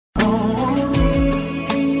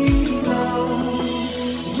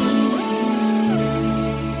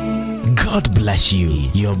God bless you.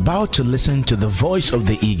 You're about to listen to the voice of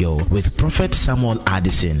the eagle with Prophet Samuel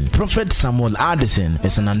Addison. Prophet Samuel Addison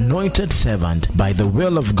is an anointed servant by the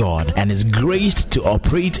will of God and is graced to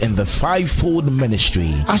operate in the fivefold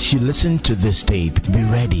ministry. As you listen to this tape, be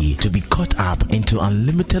ready to be caught up into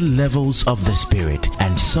unlimited levels of the Spirit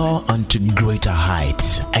and soar unto greater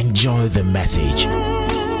heights. Enjoy the message.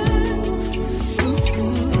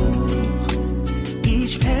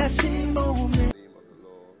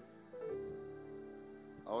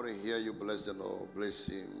 I want to hear you bless the Lord, bless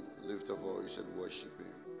Him, lift a voice and worship Him.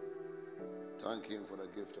 Thank Him for the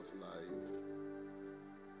gift of life.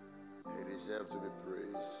 He deserves to be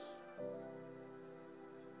praised.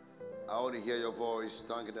 I want to hear your voice,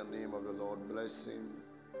 thank the name of the Lord, bless Him.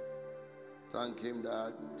 Thank Him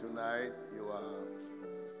that tonight you are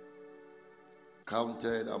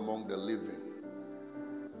counted among the living.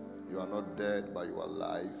 You are not dead, but you are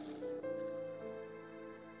alive.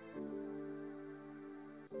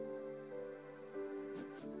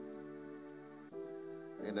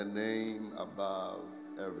 In the name above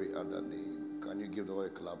every other name. Can you give the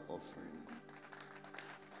Lord a clap offering?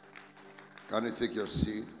 Can you take your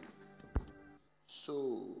seat?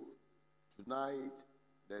 So, tonight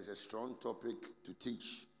there's a strong topic to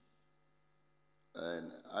teach.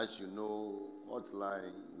 And as you know,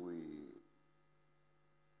 Hotline, we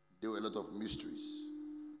do a lot of mysteries.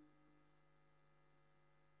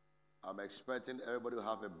 I'm expecting everybody to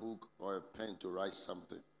have a book or a pen to write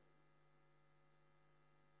something.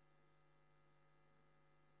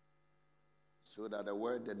 So that the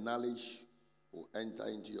word, the knowledge will enter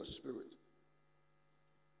into your spirit.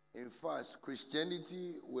 In fact,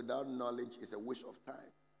 Christianity without knowledge is a waste of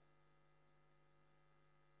time.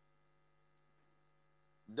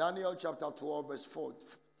 Daniel chapter 12 verse 4.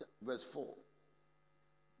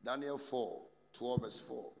 Daniel 4, 12 verse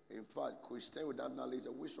 4. In fact, Christianity without knowledge is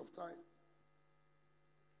a waste of time.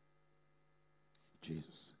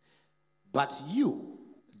 Jesus. But you,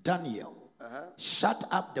 Daniel, shut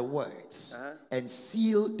up the words and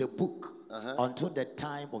seal the book until the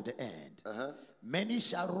time of the end. Many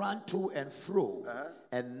shall run to and fro,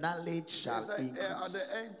 and knowledge shall increase. At the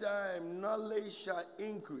end time, knowledge shall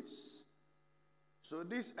increase. So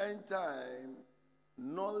this end time,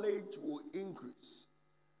 knowledge will increase.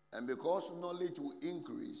 And because knowledge will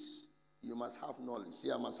increase, you must have knowledge. Say,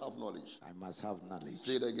 I must have knowledge. I must have knowledge.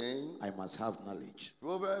 Say it again. I must have knowledge.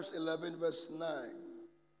 Proverbs 11 verse 9.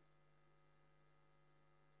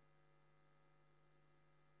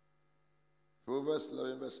 Proverbs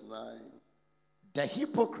 11 verse 9. The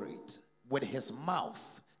hypocrite with his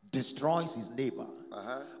mouth destroys his neighbor,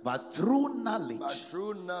 but through knowledge,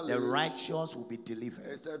 the righteous will be delivered.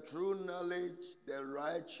 It's a true knowledge, the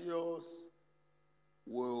righteous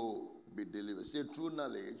will be delivered. Say true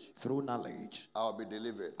knowledge. Through knowledge, I'll be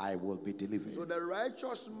delivered. I will be delivered. So the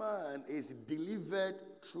righteous man is delivered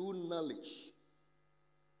through knowledge.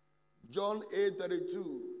 John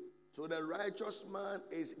 8:32. So the righteous man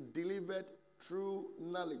is delivered through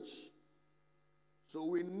knowledge. So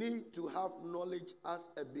we need to have knowledge as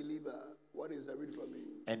a believer. What is that? Read for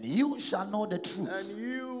me. And you shall know the truth. And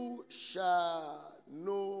you shall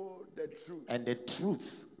know the truth. And the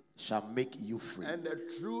truth shall make you free. And the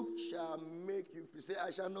truth shall make you free. Say,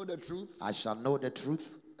 I shall know the truth. I shall know the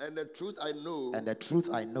truth. And the truth I know. And the truth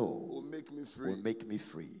I know will make me free. Will make me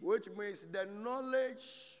free. Which means the knowledge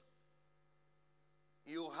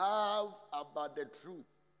you have about the truth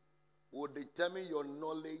will determine your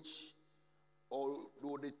knowledge or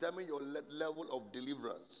will determine your level of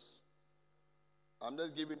deliverance. I'm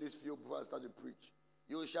just giving this few before I start to preach.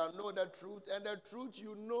 You shall know the truth, and the truth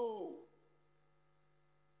you know.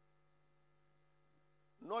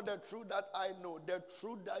 Not the truth that I know, the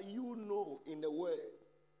truth that you know in the word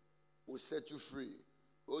will set you free.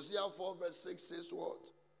 Hosea 4 verse 6 says what?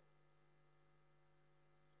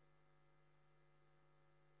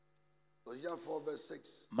 Hosea 4 verse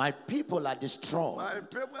 6. My people are destroyed. My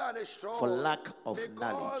people are destroyed for lack of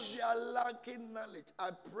knowledge. Because they are lacking knowledge.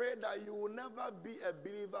 I pray that you will never be a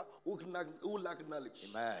believer who lack knowledge.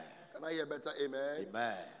 Amen. Can I hear better? Amen.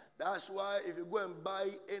 Amen. That's why if you go and buy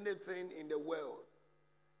anything in the world,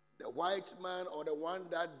 the white man or the one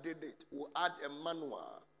that did it will add a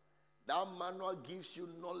manual. That manual gives you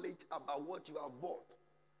knowledge about what you have bought.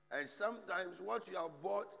 And sometimes what you have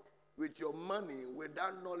bought with your money, with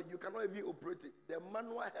that knowledge, you cannot even operate it. The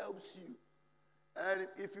manual helps you. And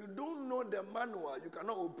if you don't know the manual, you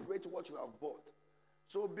cannot operate what you have bought.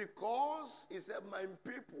 So because, he said, my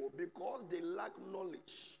people, because they lack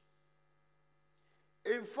knowledge.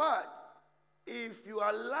 In fact, if you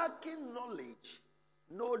are lacking knowledge,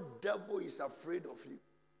 no devil is afraid of you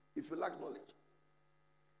if you lack knowledge.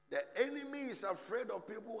 The enemy is afraid of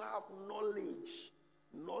people who have knowledge.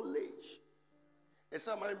 Knowledge. And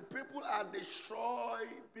some people are destroyed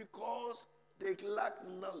because they lack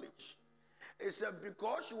knowledge. It said,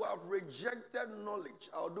 because you have rejected knowledge,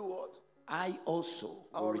 I'll do what? I also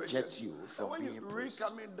will reject you from when being you priest. read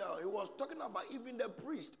coming down, he was talking about even the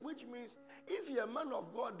priest, which means if you're a man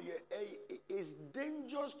of God, it's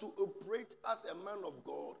dangerous to operate as a man of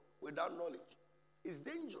God without knowledge. It's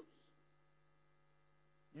dangerous.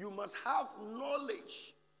 You must have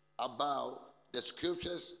knowledge about the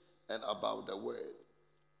scriptures and about the word.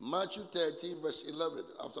 Matthew 13, verse 11.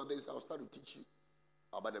 After this, I'll start to teach you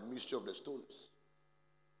about the mystery of the stones.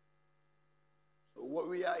 So what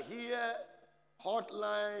we are here,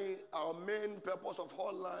 Hotline, our main purpose of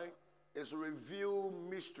Hotline is to reveal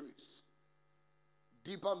mysteries,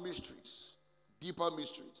 deeper mysteries, deeper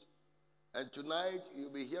mysteries. And tonight you'll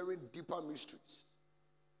be hearing deeper mysteries.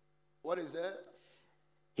 What is that?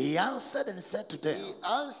 He answered and said to them, He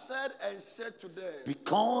answered and said to them,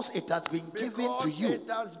 because it has been given to you, it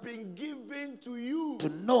has been given to you to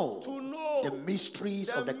know the mysteries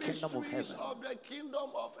of the kingdom of heaven.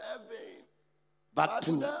 But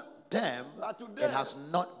to them, it has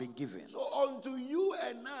not been given. So unto you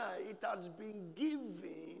and I, it has been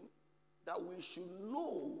given that we should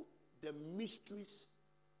know the mysteries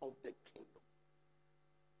of the kingdom.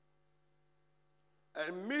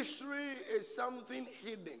 And mystery is something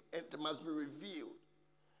hidden and it must be revealed.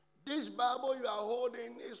 This Bible you are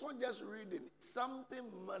holding is not just reading. Something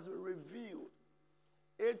must be revealed.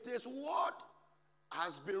 It is what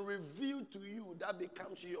has been revealed to you that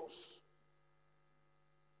becomes yours.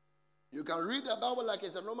 You can read the Bible like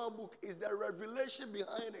it's a normal book. It's the revelation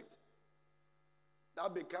behind it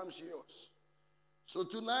that becomes yours. So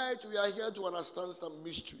tonight we are here to understand some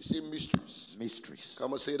mysteries. Say mysteries. Mysteries.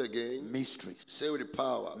 Come on, say it again. Mysteries. Say it with the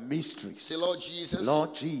power. Mysteries. Say, Lord Jesus.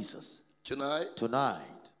 Lord Jesus. Tonight.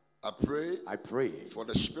 I pray for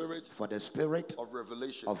the spirit of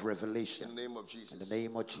revelation in the name of Jesus. In the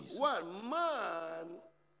name of Jesus. One man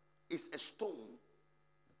is a stone.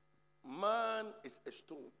 Man is a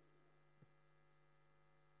stone.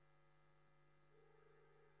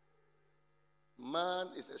 Man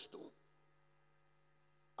is a stone.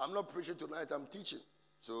 I'm not preaching tonight, I'm teaching.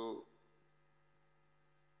 So,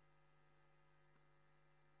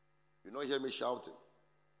 you don't hear me shouting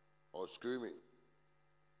or screaming.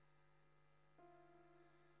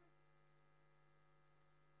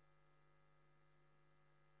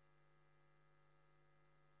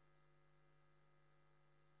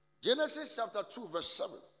 Genesis chapter 2, verse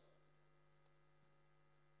 7.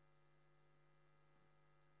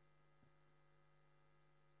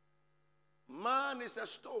 Man is a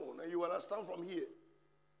stone, and you understand from here.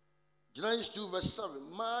 Genesis 2, verse 7.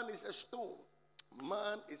 Man is a stone.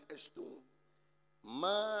 Man is a stone.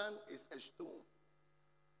 Man is a stone.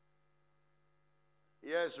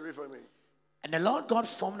 Yes, read for me. And the Lord God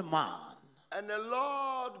formed man. And the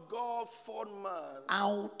Lord God formed man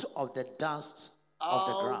out of the dust of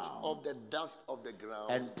the ground. Of the dust of the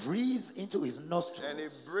ground. And breathed into his nostrils. And he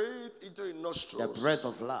breathed into his nostrils. The breath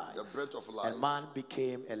of life. The breath of life. And man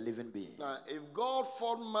became a living being. Now, if God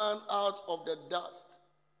formed man out of the dust,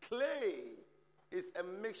 clay is a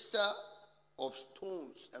mixture of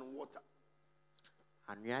stones and water.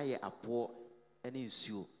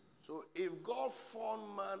 So if God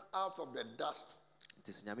formed man out of the dust,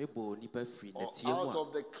 or out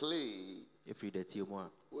of the clay,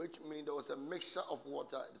 which means there was a mixture of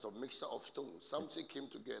water, it's a mixture of stones. Something came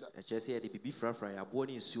together. So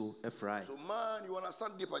man, you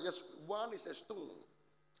understand deeper, just one is a stone.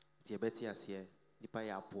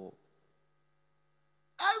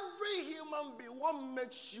 Every human being, what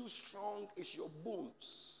makes you strong is your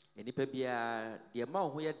bones. And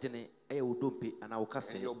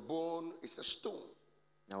your bone is a stone.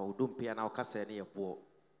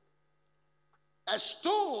 A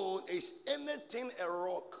stone is anything a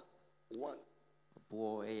rock. One.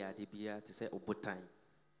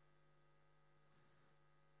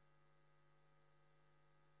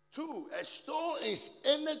 Two, a stone is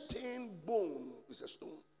anything bone is a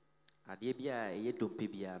stone.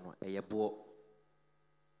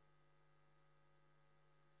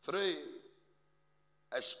 Three,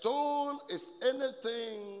 a stone is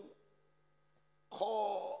anything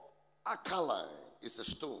called alkaline is a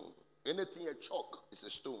stone. Anything a chalk is a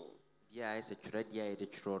stone.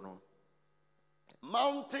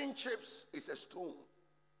 Mountain chips is a stone.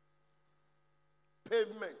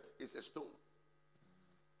 Pavement is a stone.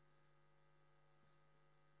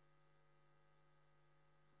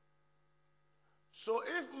 So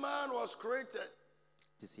if man was created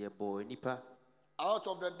Out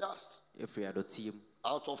of the dust, Every adotium,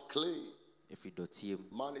 out of clay, every dotium,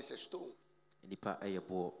 man is a stone. nipa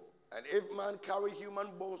ayabo. And if man carry human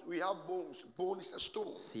bones, we have bones. Bone is a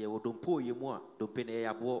stone. See, I would dompo yemua, dompene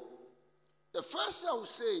ayabo. The first thing I will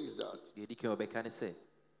say is that The Dike Obekane say,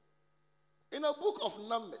 in a book of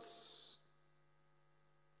Numbers,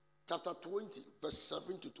 chapter 20, verse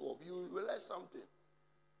 7 to 12, you will realize something.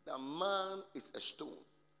 That man is a stone.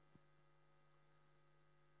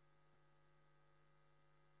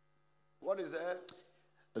 What is that?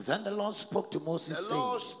 Then the Lord spoke to Moses, The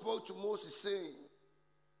Lord saying, spoke to Moses, saying,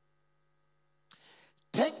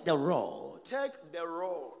 take the rod, take the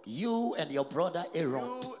rod, you and your brother Aaron,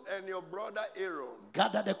 you and your brother Aaron,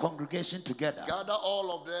 gather the congregation together, gather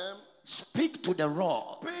all of them, speak to the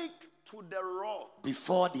rod speak to the rod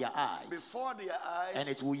before their eyes, and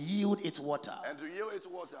it will yield its water. and to yield its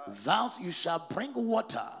water. Thus you shall bring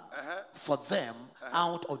water for them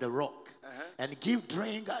out of the rock, and give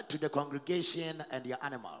drink to the congregation and their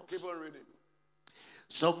animals. Keep on reading.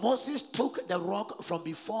 So Moses took the rock from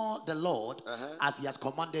before the Lord as he has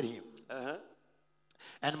commanded him.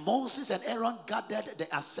 And Moses and Aaron gathered the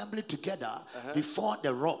assembly together before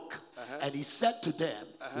the rock. And he said to them,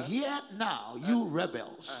 hear now, you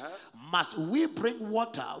rebels, must we bring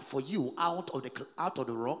water for you out of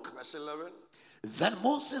the rock? Verse 11. Then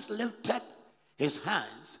Moses lifted his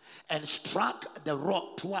hands and struck the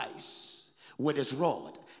rock twice with his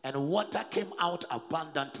rod, and water came out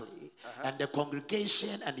abundantly, and the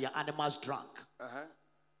congregation and their animals drank.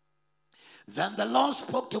 Then the Lord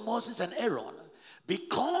spoke to Moses and Aaron,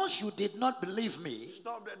 because you did not believe me.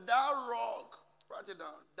 Stop there. That rock, write it down.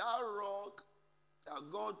 That rock that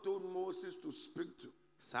God told Moses to speak to.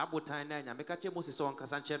 Sabotan na nyameka Moses on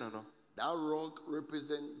kasanche no. That rock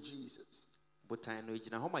represents Jesus. Botan no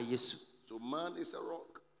ejina homa Yesu. So man is a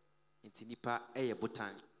rock. Nti nipa eye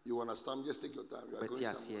botan. You understand? Just take your time. You are going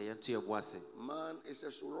Beti somewhere. ase yentu ye boase. Man is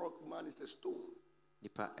a rock. Man is a stone.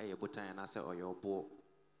 Nipa eye botan na se oyo bo.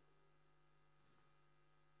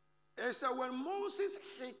 And so when Moses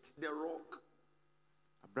hit the rock,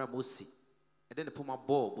 Abra Mosi. E den poma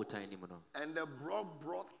bo botan ni mo no. and the rock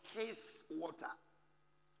brought his water.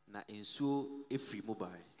 Na ensuo efri mo bai.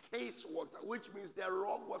 His water, which means the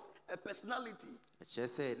rock was a personality. E che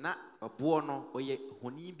se na obo no oye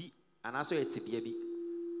honi bi anaso ye tibia bi.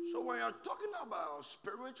 So when you're talking about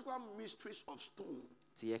spiritual mysteries of stone,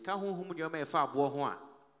 Ti ye ka honhum ni o ma e fa abo ho a.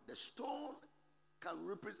 the stone can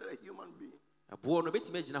represent a human being, Abo no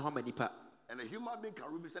betime agina ho ma nipa. and a human being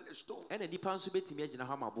can represent a stone. E na nipa nso betime agina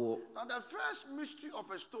ho ma abo. Now, the first mystery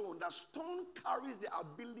of a stone, that stone carries the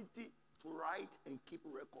ability to write and keep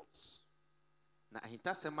records. Na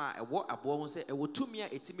ahintasem a ewo abo ho se ewo tumi a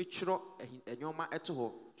etime tworo enyoma eto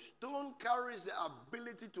ho. Stone carries the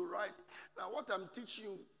ability to write. Now, what I'm teaching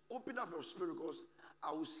you, open up your spirit, because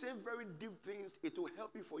I will say very deep things. It will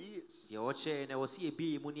help you for years. Ye wo che na wo se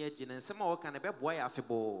ebi mu ne agina nsem a wo ka na beboa ya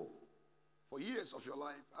afebo. For years of your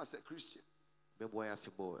life as a Christian. Beboa ya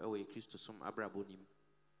afebo e wo Kristo som abrabo nim.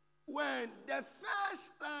 When the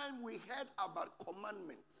first time we heard about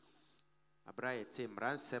commandments, Abra ye te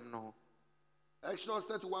mransem no. Exodus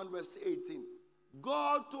 31 verse 18,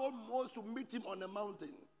 God told Moses to meet him on a mountain.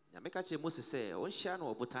 Nyameka che Moses se on hia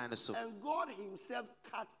no obotan no so. And God himself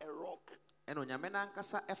cut a rock E no nyame na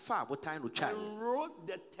nkasa e fa abotan no twa. and wrote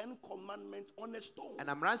the 10 commandments on a stone. E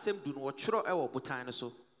na mransem du no wo tworo e wo obotan no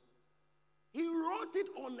so. He wrote it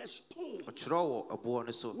on a stone, Wo tworo wo obo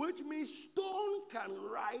no so. which means stone can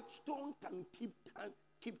write, stone can keep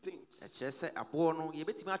E things. che se abo no ye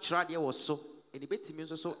betimi a tworo ade wo so. E ni betimi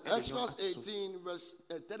nso so e de Exodus 18 verse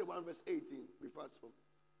 31 verse 18. We fast from.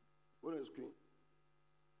 Put on the screen.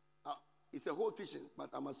 It's a whole teaching, but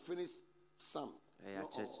I must finish some.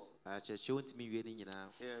 Not all.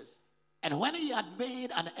 Yes. And when he had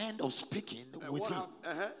made an end of speaking with what him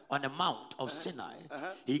happened? on the mount of Sinai,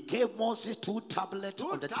 he gave Moses two tablets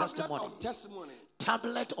of the testimony,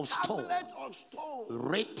 tablet of stone, Tablets of stone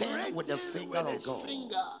written with the finger his of God.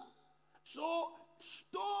 finger. So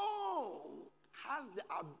stone has the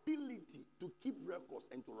ability to keep records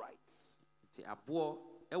and to write. Ti abo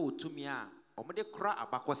e wo tumi a omode kora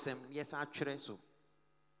abakosem ne yesa atwere so.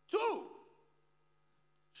 2,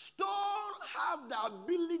 stone have the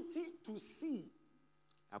ability to see.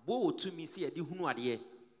 Abo wo tumi se yedi hunu ade.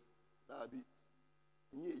 Dabi.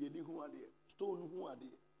 Nye yedi hu ade. Stone hu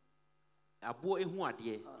ade. Abo ehu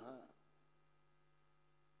ade.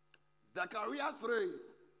 Zechariah 3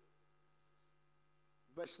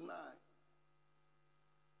 verse 9.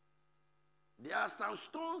 There are some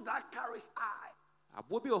stones that carries eye,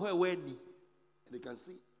 Abo bi wo ho e wani. and they can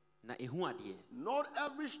see. Na ehu ade. Not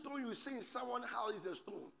every stone you see in someone's house is a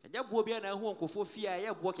stone. Enya buo bia na ehu onkofo fie a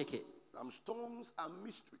ye buo keke. Some stones are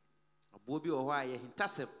mystery. Buo bi o ho a ye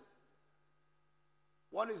hintasem.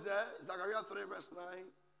 What is there? Zechariah 3 verse 9.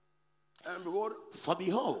 And behold, For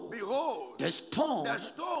behold, the stone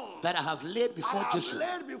that I have laid before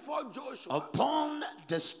Joshua, upon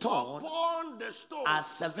the stone are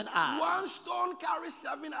 7 eyes. One stone carries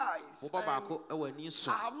 7 eyes. Wo ba ko e wani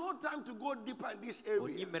so. I have no time to go deeper in this area.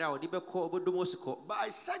 Oni mera odi be ko obodomo siko. But I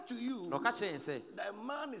said to you, No ka kire say, that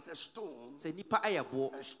man is a stone, say nipa aye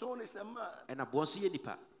buo, a stone is a man. e na buo so ye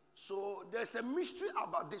nipa. So there's a mystery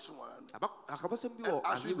about this one. Akabosem bi wo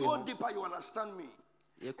As we go deeper, you understand me.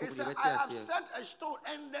 He said, I have set a stone,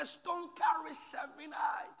 and the stone carries 7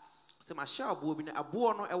 eyes. Se ma sha buo bi na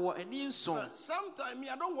abo no e wo ani nson. Sometimes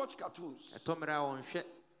I don't watch cartoons. E to mera won hwe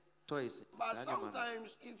toys. But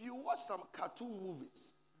sometimes if you watch some cartoon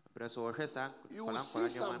movies, Breso wo hwe san you will see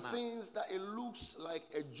some things that it looks like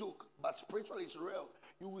a joke, but spiritually it's real.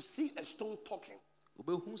 You will see a stone talking.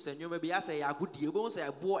 Obehu se nyoma bi asa ya agudie, obehu se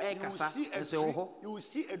abo e kasa, enso wo ho. You will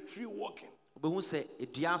see a tree walking. Obehu se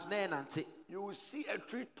eduans na nante. You will see a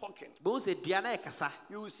tree talking. Obehu se edua na kasa.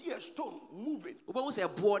 You will see a stone moving. Obehu se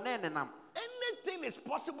abo na nenam. Anything is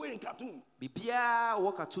possible in cartoon. Bibia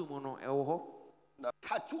wo cartoon mo no e wo ho. The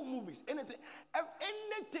cartoon movies, anything,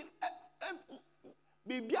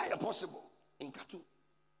 bibia is possible in cartoon.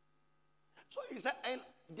 So he said, and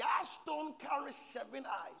that stone carries 7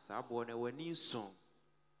 eyes. Sa abo na wani nson.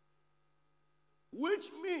 Which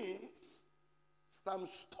means some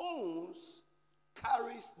stones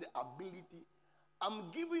carries the ability.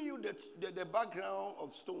 I'm giving you the background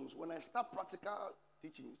of stones. When I start practical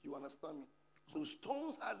teachings, you understand me. So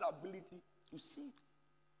stones has the ability to see.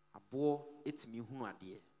 Abo etimi hu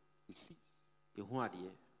ade. It sees. Ehu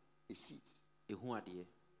ade. It sees. Ehu ade.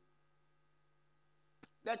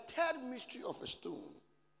 The third mystery of a stone.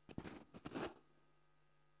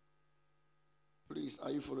 Please,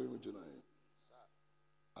 are you following me tonight?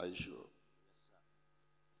 Are you sure? Yes, sir.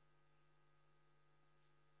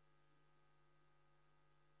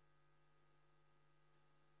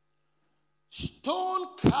 Stone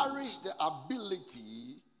carries the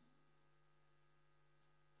ability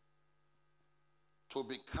to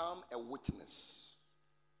become a witness.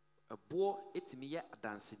 Abo etimi ye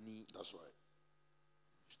adanseni. That's right.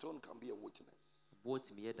 Stone can be a witness. Abo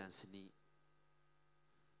etimi ye danseni.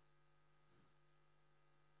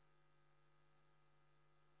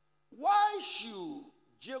 Why should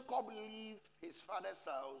Jacob leave his father's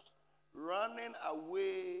house, running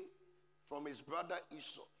away from his brother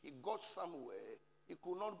Esau? He got somewhere. He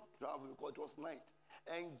could not travel because it was night.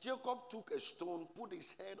 And Jacob took a stone, put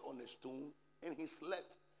his head on a stone, and he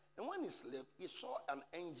slept. And when he slept, he saw an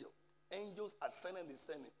angel. Angels ascending and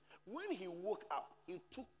descending. When he woke up, he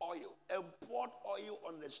took oil and poured oil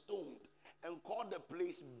on the stone and called the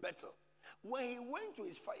place Bethel. When he went to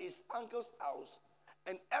his uncle's house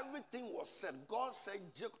and everything was said, God said,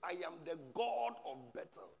 Jacob, I am the God of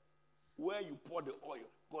Bethel, where you pour the oil.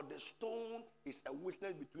 God, the stone is a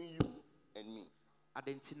witness between you and me.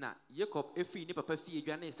 Adentina Jacob efi ni papa fie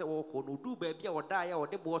dwane se wo ko no du ba bia oda ya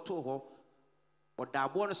ode bo to ho oda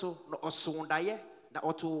bo no so no osondaye na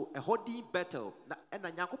oto ehodi Bethel na ena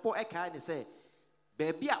Nyankopon eka ni se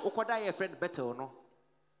ba bia ukoda ye friend Bethel no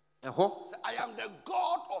eho I am the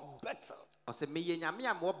God of Bethel. O se me ye nyame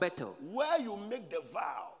am wo Bethel where you make the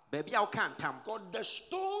vow. ba bia ukantam God, the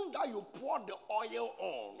stone that you pour the oil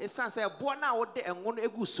on esan se bo na wo de enwo no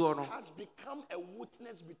egu so no has become a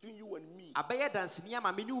witness between you and me. abaye dansini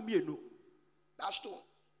ama me ni umienu That stone.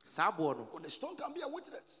 sa bo no God, the stone can be a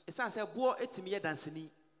witness. esan se bo etimi ye dansini.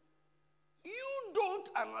 You don't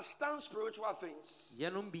understand spiritual things.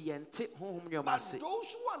 Yenom bi yente honhom nyoma But se.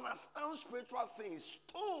 those who understand spiritual things,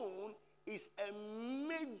 stone is a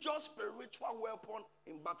major spiritual weapon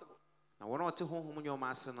in battle. Na wono ote honhom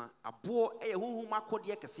nyoma se na abo e honhom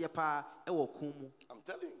akode kese pa e wo kun mu. I'm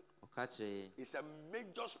telling you. Oka che It's a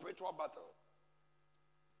major spiritual battle.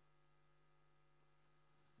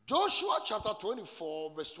 Joshua chapter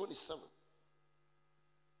 24 verse 27.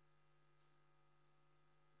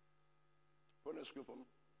 Put on the screen for me.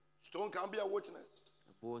 Stone can be a witness.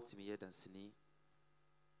 abo timi ye dansini.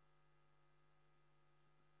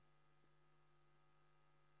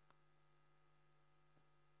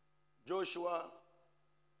 Joshua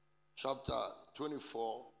chapter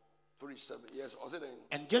 24, 27. Yes, was it in?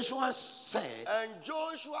 And Joshua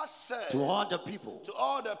said to all the people,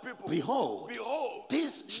 Behold,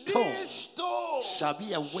 this stone shall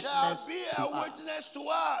be a witness to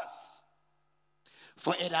us.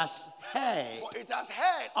 For it has heard For it has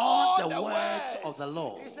heard all the words words of the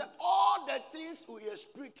Lord. He said, all the things we are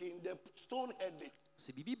speaking, the stone heard it.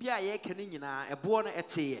 sɛ biribi bi a yɛreka no nyinaa ɛboɔ no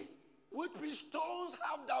ɛteeɛ. Which means stones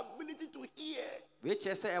have the ability to hear. wei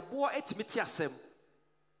kyerɛ sɛ ɛboɔ ɛtumi te asɛm.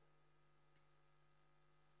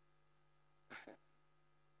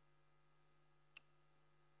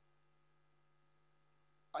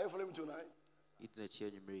 Are you following me tonight? Yɛdi n'akyi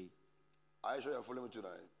anwummere yi. Are you sure you're following me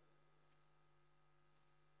tonight?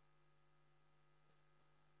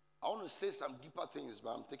 I want to say some deeper things,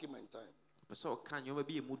 but I'm taking my time. pɛ sɛ ɔka nneɛma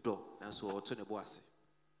bi emu dɔ nanso ɔto ne bo ase.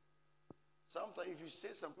 Sometimes if you say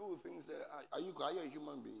some people think that are you a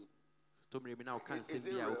human being? tɔmmere bi na ɔka Is nsɛm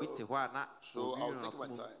it bi a obi real? te hɔ a na So obi I'll nwene take my n'akoma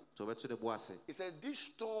mu time. nti ɔbɛto ne bo ase. He said, this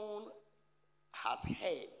stone has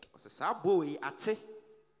heard. ɔsɛ saa boɔ yi ate.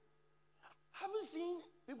 Have you seen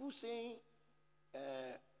people saying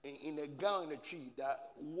in a gun in a tree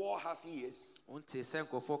that war has ears? wonte sɛ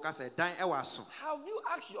nkurɔfoɔ ka sɛ ɛdan ɛwɔ aso. Have you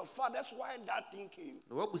asked your fathers why that thing came?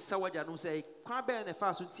 na wabusa w'agyanom sɛ kwan bɛyɛ na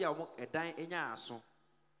ɛfaa so nti a wɔn ɛdan anya aso.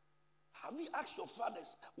 Have you asked your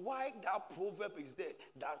fathers why that proverb is there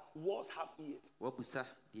that wars have ears? wabusa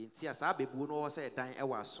deɛ nti a saa bebuo no wɔ sɛ ɛdan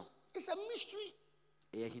ɛwɔ aso. It's a mystery.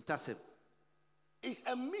 ɛyɛ ahintasɛm. It's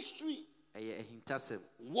a mystery. ɛyɛ ahintasɛm.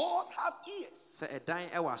 Wars have ears. sɛ ɛdan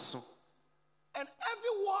ɛwɔ aso. And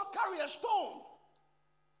every wall carry a stone.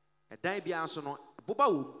 ɛdan biara nso no boba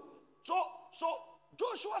wɔ mu. So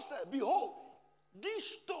Joshua said, behold,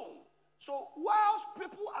 this stone. So whilst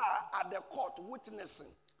people are at the court witnessing,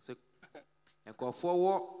 sɛ nkurɔfoɔ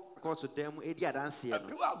wɔ kɔɔto dan mu edi adanseɛ and no.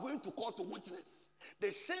 people are going to court to witness, the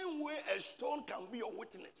same way a stone can be a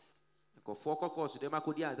witness. nkurɔfoɔ kɔ kɔɔto dan mu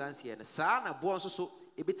akɔdi adanseɛ no saa na boɔ nso so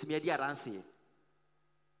ebetumi adi adanseɛ.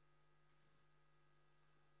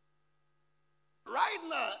 Right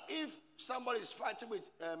now, if somebody is fighting with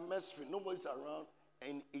Mesfin, nobody's around,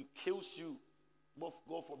 and it kills you,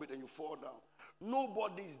 God forbid, and you fall down.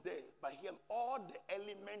 Nobody is there, but him, all the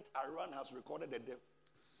elements around has recorded the death.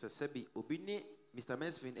 sɛ sɛbi obi ne Mr.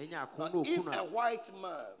 Mesfin enya Now, akɔn na if oku a na white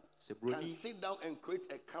man sɛ can broni sit down and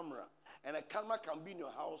create a camera, and a camera can be in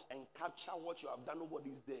your house and capture what you have done, nobody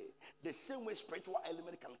is there. The same way spiritual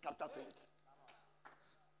element can capture things.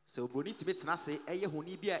 sɛ obroni tumi tena ase ɛyɛ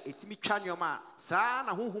honi bi a etimi twa nneɛma a saa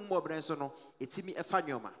na honhom mmɔbrɛ nso no etimi ɛfa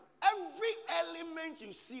nneɛma. Every element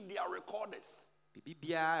you see, they are recorders. biribi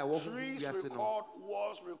biara ɛwɔ honhom Trees wiase no record,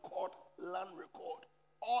 walls record, land record.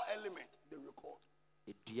 All elements, they record.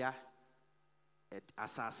 edua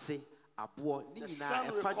asase aboɔ ne The nyinaa sun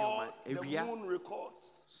ɛfa record, nneɛma the ewia moon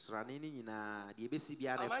records. srane ne nyinaa deɛ ebesi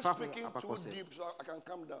biara Am na I ɛfa ho speaking too abakɔsɛm. deep so I can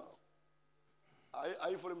come down?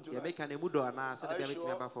 Are you following me deɛ tonight? meka na emu dɔ anaa sɛ Are you deɛ sure?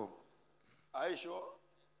 metumi aba fam. Are you sure?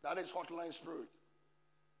 That is hotline spirit.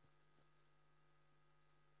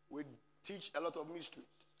 We teach a lot of mysteries.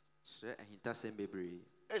 kyerɛ ahintasɛm bebree.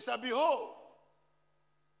 It said, behold,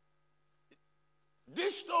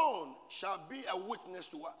 this stone shall be a witness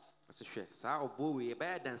to us. ɔsɛ hwɛ saa ɔboɔ wei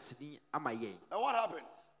ɛbɛyɛ danseni ama yɛn. And what happened?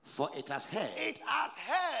 For it has heard It has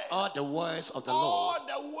heard all the words of the all Lord,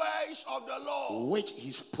 the words of the Lord, which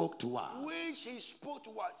he spoke to us. which he spoke to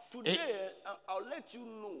us. Today, I'll let you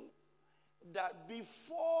know that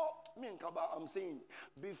before, I'm saying,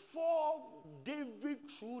 before David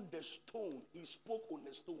threw the stone, he spoke on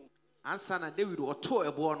the stone. ansa na David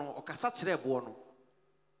ɔtoo ɛboɔ no ɔkasa kyerɛ ɛboɔ no.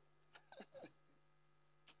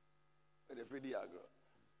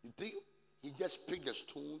 You think he just picked the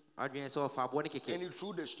stone adwene sɛ ɔfa aboɔ no and kɛkɛ he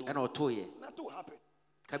threw the stone? ɛna ɔtooyɛ. Nothing will happen.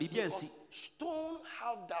 ka biribi ansi. Stone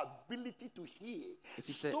have the ability to hear. If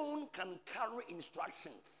you say- Stone can carry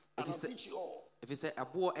instructions. And you I'll say- teach you all. ɛfiri sɛ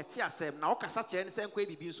ɛboɔ ɛte asɛm na ɔkasa kyerɛ ne sɛ nkɔyɛ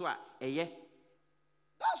biribi nso a ɛyɛ.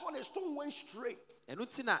 That's why the stone went straight. ɛno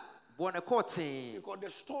nti na boɔ no ɛkɔɔ tee. Because the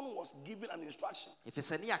stone was given an instruction. ɛfiri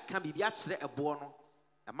sɛ ne yɛaka biribi akyerɛ ɛboɔ no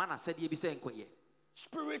ɛma n'asɛdeɛ bi sɛ nkɔyɛ.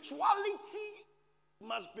 Spirituality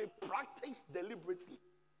must be practiced deliberately.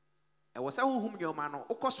 ɛwɔ sɛ honhom nneɛma no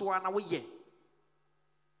wokɔ so a na woyɛ.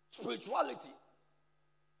 Spirituality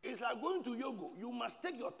is like going to yoga. You must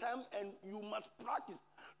take your time and you must practice.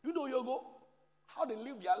 You know yoga? How they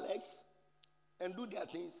lift their legs and do their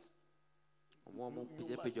things. ɔmo ɔmo You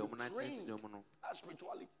must be pagyapagya ɔmo trained. nantɛntene ɔmo no. That's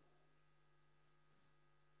spirituality.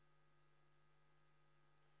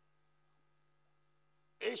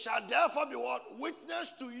 It shall therefore be what?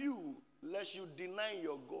 Witness to you, lest you deny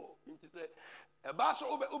your God. It is a basso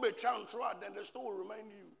ube then the stone will remind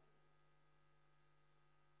you.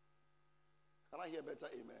 Can I hear better?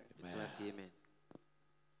 Amen. ɛtumi ate amen.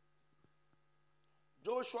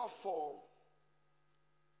 Joshua 4,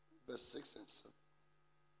 verse 6 and 7.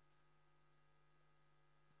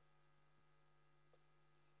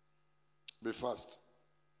 Be fast.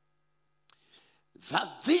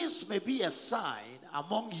 that this may be a sign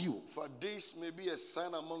among you For this may be a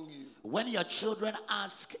sign among you. when your children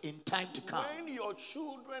ask in time to come, When your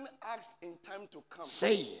children ask in time to come,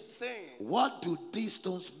 saying, saying, what do these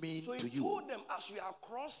stones mean so to he you? told them, as you are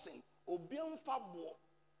crossing, obiam fabo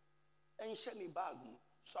and sheni bag.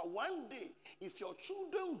 So one day, if your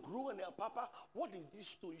children grow and their papa, what is this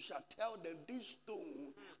stone? You shall tell them this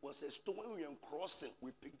stone was a stone. When we are crossing,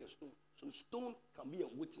 we pick the stone. So stone can be a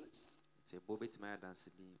witness.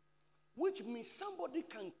 Which means somebody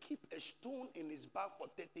can keep a stone in his bag for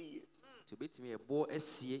 30 years.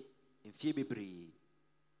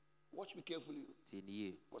 Watch me carefully.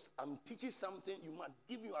 Because I'm teaching something, you must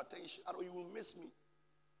give your attention, or you will miss me.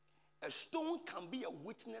 A stone can be a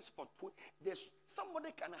witness for 20. There's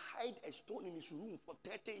somebody can hide a stone in his room for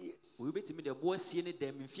 30 years.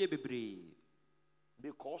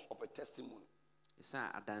 Because of a testimony.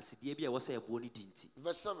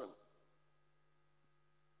 Verse 7.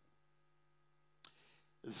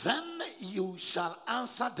 Then you shall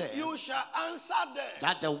answer them You shall answer them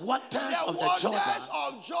that the waters the of the waters Jordan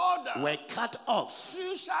of Jordan were cut off.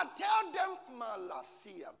 You shall tell them,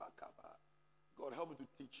 Malasia Bakaba. God help me to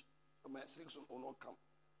teach. My section will not come.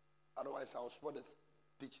 Otherwise, I'll spoil the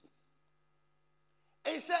teachings.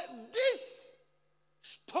 He said, this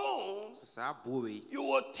stone, you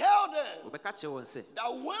will tell them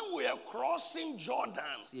that when we are crossing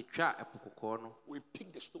Jordan, we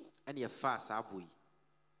pick the stone.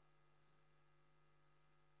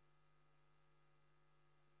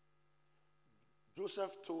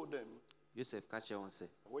 Joseph told them,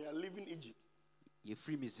 when you are leaving Egypt,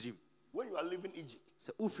 when you are leaving Egypt,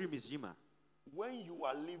 when you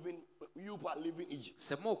are leaving Egypt,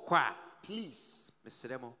 please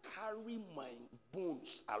carry my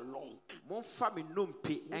bones along.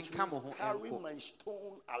 Which means carry my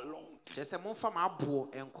stone along.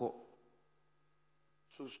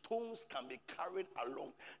 So stones can be carried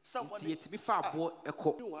along. Somebody, you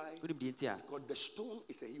know why? Because the stone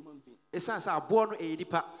is a human being. And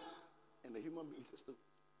the human being is a stone.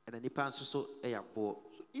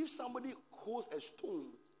 So if somebody holds a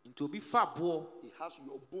stone, he has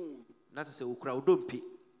your bone.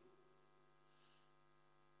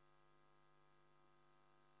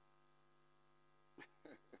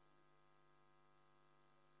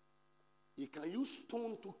 He can use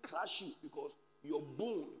stone to crush you because your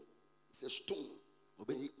bone is a stone.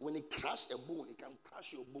 When he crush a bone, he can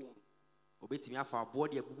crush your bone.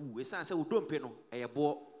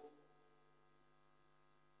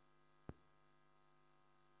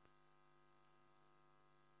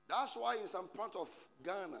 That's why in some part of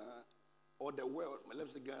Ghana or the world, let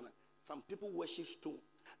me say Ghana, some people worship stone.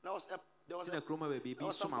 There was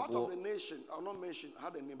some part of the nation, I'll not mention,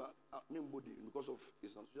 had a name, because of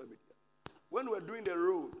his on social media. When we were doing the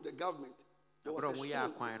road, the government, there was a stone.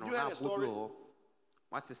 You heard the story?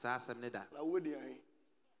 What is that? Now, where they are?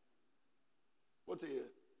 What is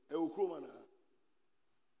it?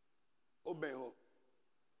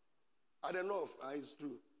 I don't know if it's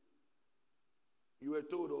true. You were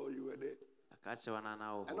told or you were there.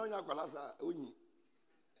 I know you're going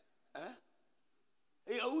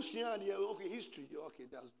okay, history. Okay,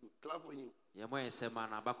 that's good. Clap for him.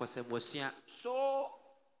 So,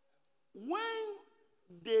 when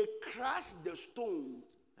they crush the stone,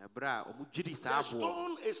 the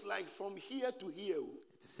stone is like from here to here.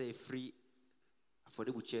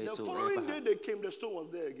 The following day they came, the stone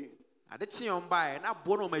was there again.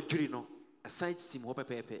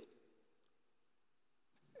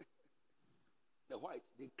 The white,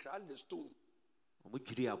 they crushed the stone.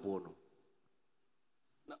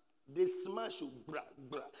 Now, they smash you,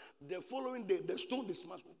 The following day, the stone they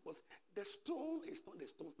smash because the stone is not the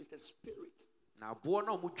stone, it's a spirit.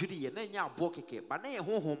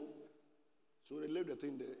 So they left the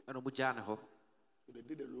thing there. So they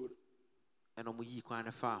did the road.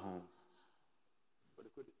 But they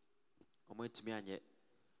couldn't.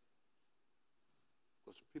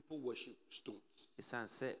 Because people worship stones.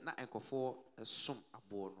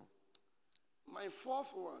 My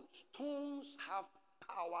fourth one, stones have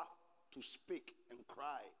power to speak and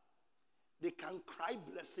cry. They can cry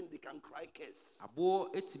blessing, they can cry curse.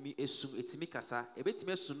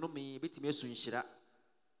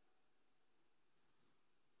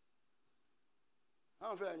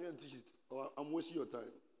 How fair I'm going to teach it? Or I'm wasting your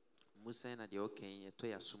time.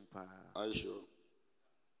 Are you sure?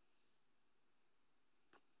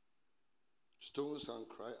 Stones and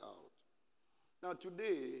cry out. Now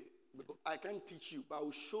today, I can't teach you, but I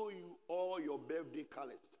will show you all your birthday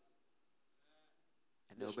colors.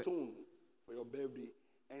 The stone for your birthday.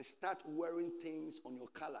 And start wearing things on your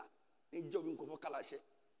color.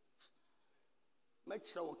 Make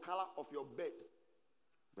sure the color of your bed.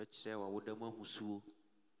 bɛkyerɛ wɔ woda mu ahosuo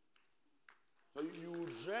So you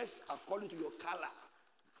dress according to your color.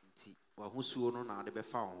 nti w'ahosuo no na ade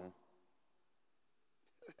bɛfa wo ho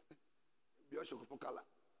Be a for color.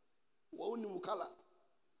 What new color?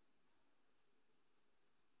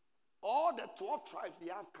 All the 12 tribes, they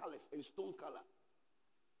have colors and stone color.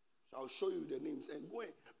 So I'll show you the names and go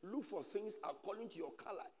and look for things according to your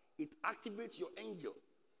color. It activates your angel.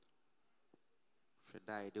 hwɛ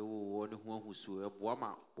da a yɛde wowɔ ne ho ahosuo ɛboa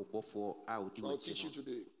ma wobɔfoɔ a wodi I'll teach you w'akyi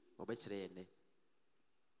today. no wɔbɛkyerɛ yɛn nɛ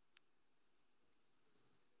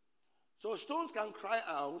So stones can cry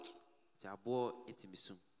out. nti aboɔ ɛtumi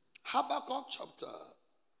sum Habakkuk chapter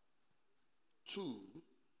 2,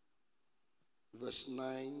 verse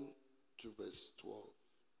 9 to verse 12.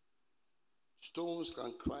 Stones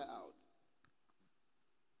can cry out.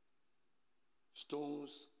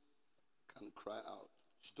 Stones can cry out.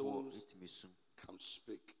 aboɔ Stones ɛtumi sum can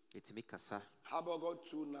speak. ɛtumi kasa Habakkuk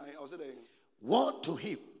 2:9. I was saying, Woe to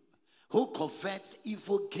him who covets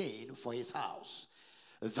evil gain for his house,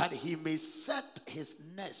 that he may set his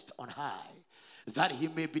nest on high, that he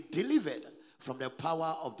may be delivered from the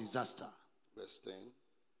power of disaster. verse 10.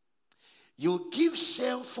 You give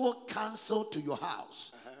shameful counsel to your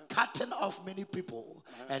house, cutting off many people,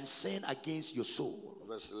 and sin against your soul.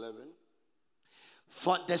 Verse 11.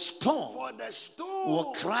 For the stone For the stone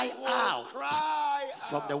will cry out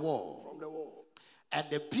from the out wall, from the wall. and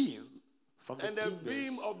the beam from the And the timbers.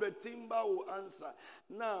 beam of the timber will answer.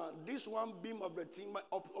 Now, this one beam of the timber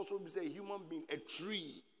also be a human being, a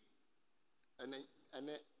tree. And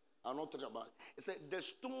then I'm not talking about it. It said the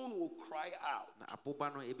stone will cry out. na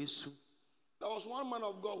aboba no ɛbɛsum There was one man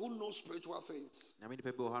of God who knows spiritual things. nyame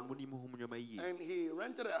nipa bi wɔ hɔ a no monim hom nneɔma yie And he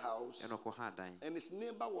rented a house. ɛna ɔkɔha dan And his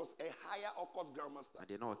neighbor was a higher occult grandmaster. na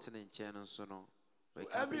deɛ na ɔte ne nkyɛn no nso no So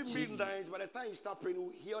ɔyɛ every kabekyɛni. midnight, by the time you start praying,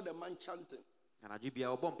 you hear the man chanting. anadwo bia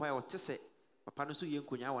ɔbɔ mpaeɛ a ɔte sɛ papa no nso yɛ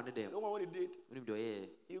nkonyaa wɔ ne dɛm You know what he did? wonim deɛ ɔyɛɛ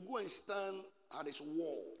He go and stand at his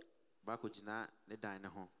wall baakɔgyina ne dan ne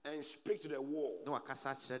ho and speak to the wall na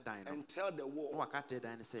wakasa kyerɛ dan no and tell the na wall waka kyerɛ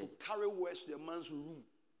dan no sɛ to carry words to the man's room.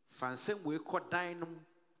 fa nsɛm wei kɔ dan no mu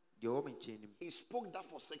deɛ ɔwɔ me nkyɛn no mu He spoke that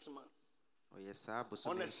for 6 months. ɔyɛ saa On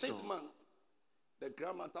bosome the 6th nson month, the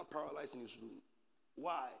grandmother paralyzed in his room.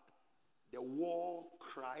 Why? The wall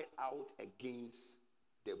cried out against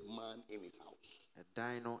the man in his house.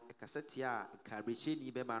 ɛdan no ɛkasa tie a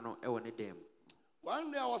nkabekyɛni bɛma no ɛwɔ ne dɛm mu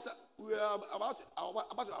One day we were about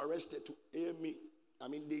to arrest it to air me. I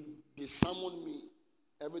mean, they summoned me.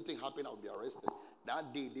 Everything happened, I'll be arrested.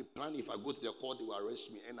 That day, they planned if I go to the court, they will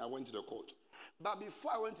arrest me. And I went to the court. But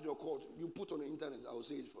before I went to the court, you put on the internet, I will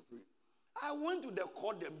say it for free. I went to the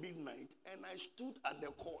court at midnight and I stood at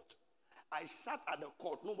the court. I sat at the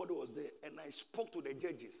court, nobody was there. And I spoke to the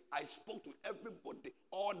judges. I spoke to everybody,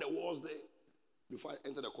 all the walls there. Before I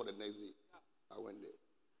entered the court the next day, I went there.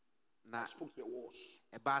 na I spoke to the walls.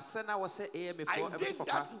 ɛbaa sɛ na wɔ sɛ I AMAfoɔ did ɛbɛto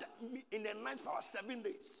papa that in the night for 7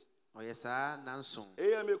 days. ɔyɛ saa nanson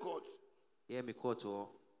AMA court. AMA kɔɔto hɔ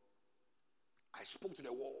I spoke to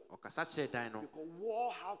the wall. ɔkasa kyerɛ dan no Because wall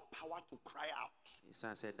have power to cry out.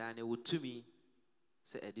 ɛsiane sɛ dan no ɛwɔ tumi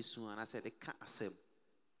sɛ ɛde su anaasɛ ɛde ka asɛm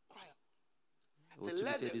Cry out. ɛwɔ So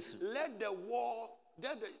tumi sɛ ɛde su let the wall,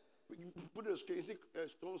 you put the crazy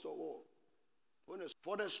stones or wall.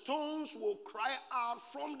 For the stones will cry out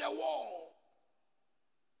from the wall.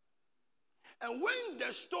 And when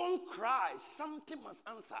the stone cries, something must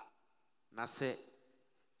answer. na sɛ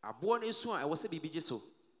aboɔ no esu a ɛwɔ sɛ biribi gye so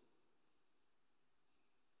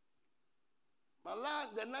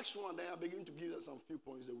But the next one, then I begin to give us some few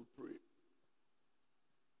points that we pray.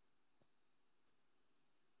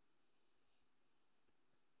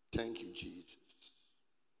 Thank you, Jesus.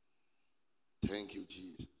 Thank you,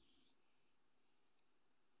 Jesus.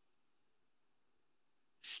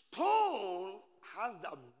 Stone has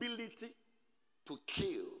the ability to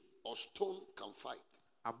kill, or stone can fight.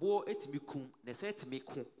 aboɔ etumi kum na ɛsɛ etumi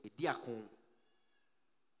ko edi ako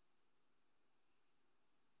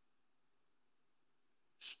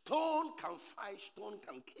Stone can fight, stone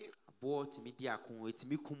can kill. aboɔ etumi di ako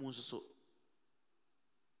etumi kum nso so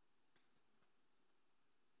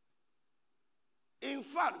In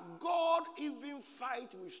fact, God even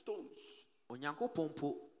fight with stones. onyankopɔn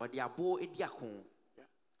mpo ɔde aboɔ edi ako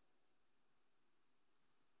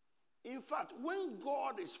In fact, when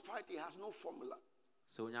God is fighting, he has no formula.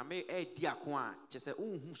 sɛ onyame ɛdi ako a kyɛ sɛ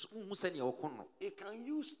unhu sɛnea ɔko no He can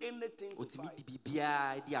use anything to otumi fight, di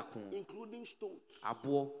biribiara edi ako including stones.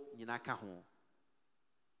 aboɔ nyinaa ka ho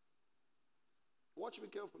Watch me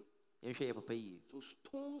carefully. yɛhwɛ yɛ papa yie So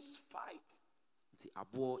stones fight. nti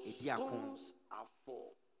aboɔ edi ako Stones are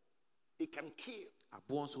for It can kill.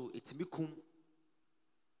 Aboɔ nso etimi kum.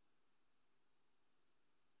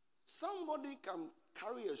 Somebody can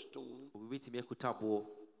carry a stone, Obi betimi ekuta aboɔ.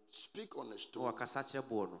 speak on a Na stone. wakasa kyerɛ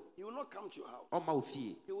aboɔ no. He will not come to your house. Ɔma wo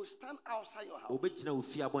fie. He will stand outside your house, Obegyina wo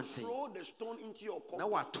fie abɔnten. throw the stone into your Na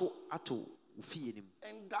compound, ato wo fie nim.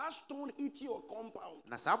 and that stone hit your compound,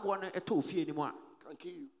 Na saa aboɔ no ɛtɔ wo fie nim a can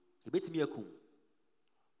kill you. ebetimi akum.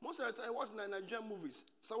 Most of the time, I watch Nigerian movies.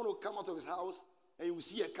 Someone will come out of his house and you will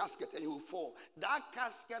see a casket and you will fall. That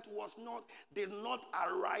casket did not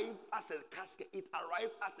arrive as a casket. It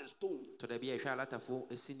arrived as a stone. To da bi a ehwɛ alatafo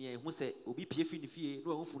esinia ehu sɛ obi pie fi ne fie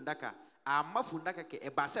na ohu fundaka. Amma fundaka ke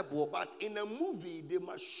eba sɛ boɔ. But in a movie, they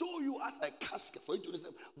must show you as a casket for you to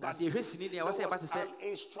understand. Na But sɛ ehwɛ sini ne a there wɔsɛ eba te was sɛ an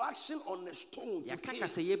instruction on the stone to yɛaka kill.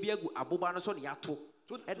 kasa yɛ bi agu aboba no so ne yɛato.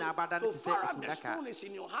 Ɛna abada no So te far sɛ as the fundaka. stone is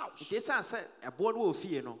in your house. Nti ɛsiane sɛ ɛboɔ no wɔ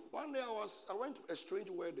fie no. One day I went to a strange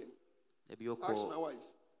wedding. Ebi Asked my ɔkɔ wife.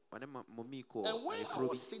 ɔne mɔmi kɔ And when I ayeforo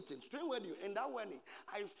was bi. sitting, strange wedding, in that wedding,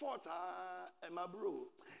 I thought, my bro,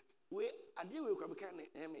 I didn't wake up,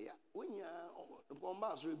 when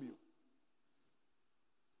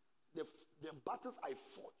you the battles I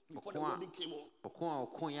fought before the wedding came on. Ɔko a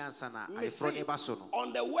ɔko yɛ ansa na Listen, ayeforo ne ba so no.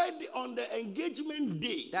 on the wedding, on the engagement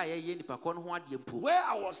day, Da a yɛyɛ nipa kɔ no ho adeɛ mpo. where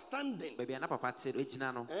I was standing, Baabi a na papa te no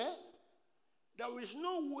egyina no. there is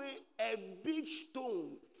no way a big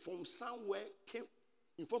stone from somewhere came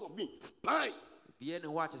in front of me. Bang! Bia ne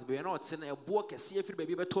ho akyɛ sɛ baabi a na ɔte no ɛboɔ kɛseɛ firi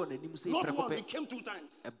baabi bɛtɔɔ n'anim sɛ Not prɛko one, pɛ. it came 2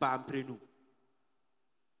 times. Ɛbaa mprenu.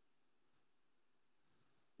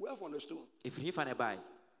 Where from the stone? Ɛfiri hifa na ɛbae.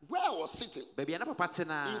 Where I was sitting, Baabi a na papa te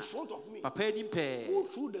no in front of me, papa anim who pɛɛ.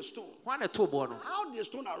 threw the stone? Hwan na ɛtoo boɔ no? How did the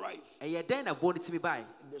stone arrive? Ɛyɛ dɛn na boɔ no timi bae?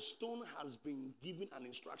 The stone has been given an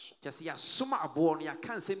instruction. Kyɛ sɛ yɛasoma aboɔ no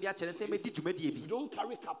yɛaka nsɛm bi akyerɛ sɛ mɛdi dwumadie If you bi. don't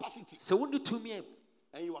carry capacity Sɛ wonni tumi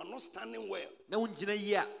and you are not standing well, na wongyina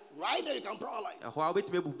yie a, right there you can paralyze. ɛhɔ a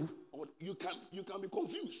wobɛtumi abubu. Or you can be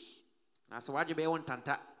confused. Na sɛ w'adwe bɛyɛ wo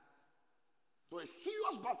ntanta. So a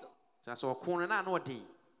serious battle. Sɛ sɛ ɔko no na ɔden.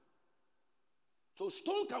 So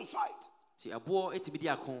stone can fight. Nti aboɔ ɛtumi di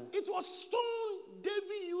ako. It was stone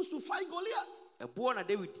David used to fight Goliath. Ɛboɔ na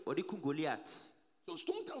David ɔde kum Goliath. So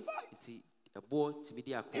stone can fight. Nti ɛboɔ tumi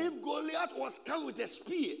di ako. If Goliath was come with a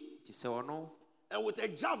spear Nti sɛ ɔno and with a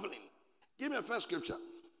javelin, give me a first scripture.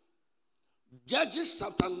 Judges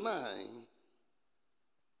chapter 9,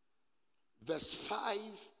 verse 5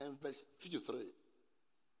 and verse 53.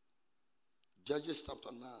 Judges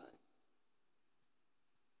chapter 9.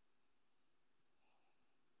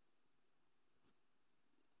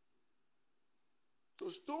 So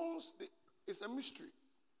stones, it's a mystery.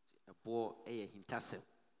 ɛboɔ ɛyɛ hintasɛm.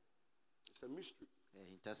 It's a mystery. Ɛyɛ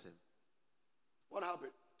hintasɛm. What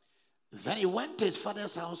happened? Then he went to his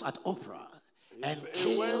father's house at Oprah and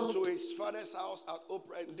He went to killed his father's house at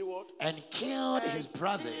Oprah and did what? and killed his Killed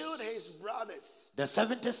brothers, his brothers. the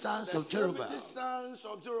 70 sons The of Jeroboam, 70 sons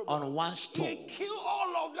of Jeroboam. on one He stone. killed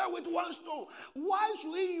all of them with one stone. Why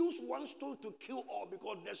should he use one stone to kill all?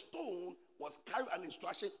 Because the stone was carrying an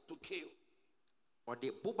instruction to kill.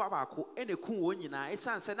 Ɔde boba baako ɛna ekum wɔn nyinaa.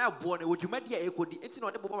 Ɛsiane sɛ na aboɔ no wɔ dwumadi a ɛkɔdi. Nti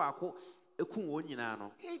na ɔde boba baako ekum wɔn nyinaa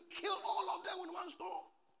no. He killed all of them with one stone.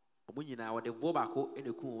 Ɔmo nyinaa ɔde boɔ baako ɛna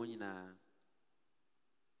ekum wɔn nyinaa.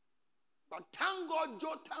 But thank God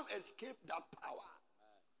Jotham escaped that power.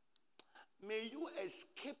 May you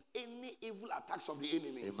escape any evil attacks of the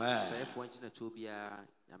enemy. Amen. Sɛɛfoɔ ngyina tuo biara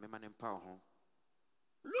nyame ma ne mpa wo ho.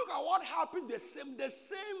 Look at what happened. The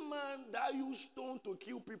same man that used stone to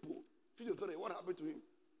kill people. 53. What happened to him?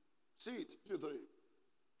 See it. 53.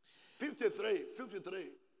 53. 53.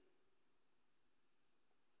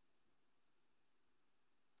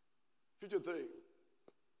 53.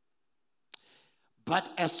 But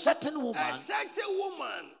a certain A woman certain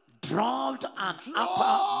woman dropped an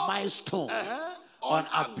upper milestone on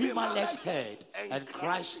Abimelech's head and and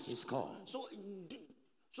crushed his skull. So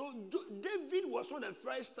David was not the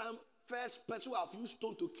first person who have used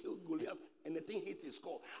stone to kill Goliath, and the thing hit his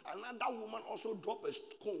skull. Another woman also dropped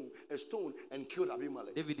a stone and killed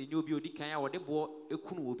Abimelech. David nyɛ obi a odi kan a wɔde boɔ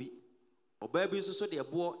ekunu wɔ bi. Ɔbaa bi nso so de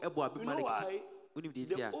boɔ ɛbɔ You know Abimelech why? ti. Wonim deɛ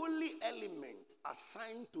The ti a. only element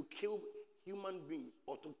assigned to kill human beings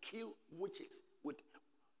or to kill witches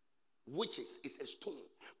is a stone.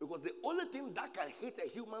 Because the only thing that can hit a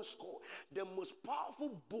human skull, the most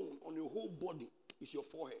powerful bone on your whole body, is your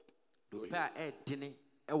forehead. Dopɛ a ɛɛdene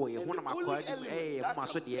ɛwɔ yɛn And honam the only akwaa nim element ɛyɛ that yɛn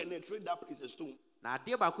so can deɛ. penetrate that is a stone. Na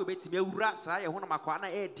adeɛ baako a ebɛtumi awura saa yɛn honam akwaa na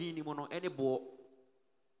ɛɛdin ne mu no ɛne boɔ.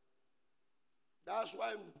 That's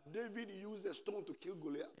why David used a stone to kill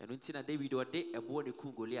Goliath. Ɛno nti na David ɔde ɛboɔ ne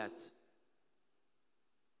kum Goliath.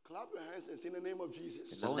 Clap your hands and say in the name of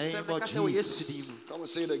Jesus. In the name of Jesus. Come and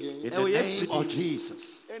say it again. In the name of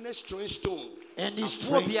Jesus. Any strange stone. Any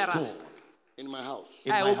strange stone. In my house.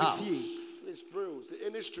 In my house. Please pray. Say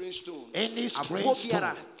any strange stone. Any strange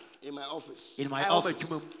stone. In my office. In my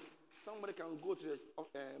office. Somebody can go to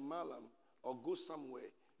Malam or go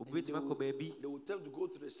somewhere. They will tell you to go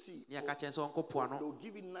to the sea. They will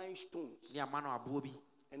give you 9 stones.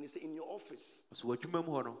 And they say in your office,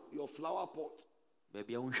 your flower pot, drop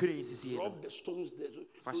the stones there.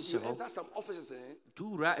 So you enter some offices, there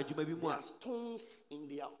are stones in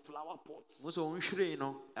their flower pots. You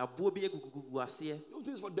think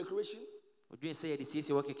it's for decoration?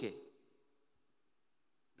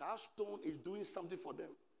 That stone is doing something for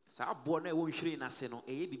them.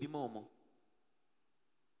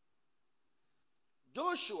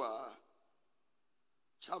 Joshua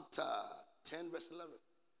chapter 10 verse 11.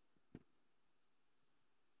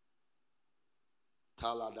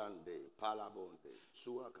 Taladande, Palabonde,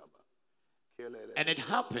 Suakaba, Kelele. And it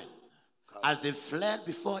happened as they fled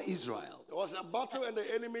before Israel. There was a battle and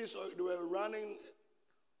the enemies they were running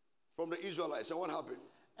from the Israelites. And what happened?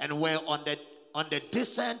 And were on the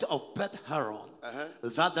descent of Beth Horon,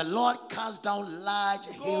 that the Lord cast down large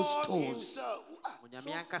hailstones.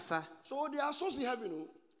 So they are stones in heaven.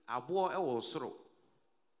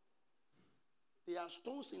 They are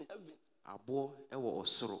stones in heaven.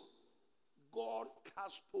 God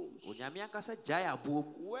cast stones.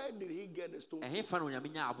 Where did he get the stones? When we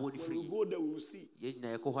go there, we will see.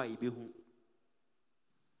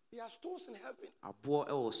 There are stones in heaven.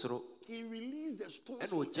 He released the stones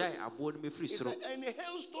from heaven. He said, and a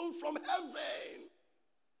hailstone from heaven.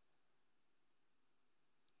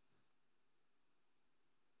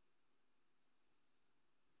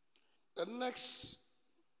 The next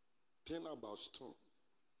thing about stone.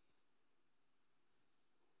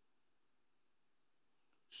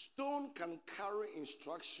 Stone can carry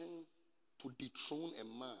instruction to dethrone a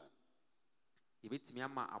man. That's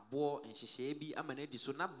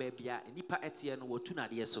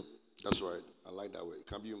right. I like that way. It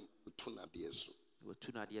can be yeah.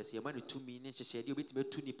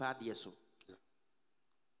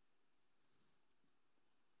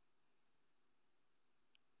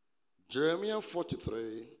 Jeremiah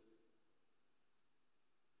 43.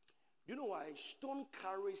 You know why? Stone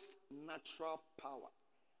carries natural power.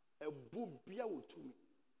 A bubia will to me.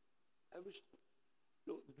 Every stone.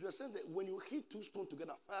 No, the sense that when you hit 2 stones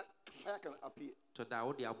together, fire can appear.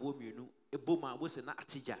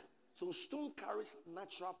 So stone carries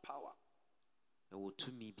natural power.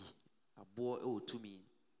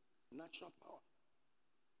 Natural power.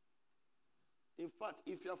 In fact,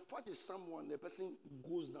 if you are fighting someone, the person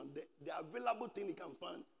goes down. The available thing he can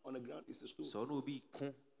find on the ground is a stone.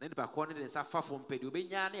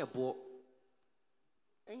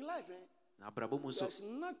 In life, there's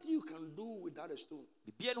nothing you can do without a stone.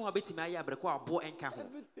 Everything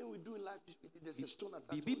we do in life, there's a stone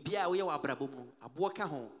attached to it.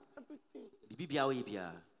 Everything.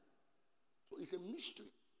 So it's a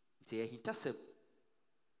mystery.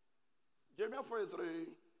 Jeremiah 43.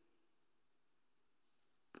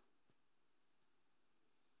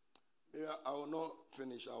 I will not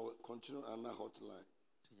finish. I will continue another hotline.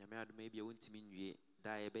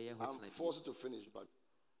 I'm forced to finish, but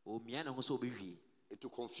it will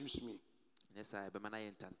confuse me.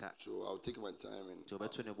 So I'll take my time and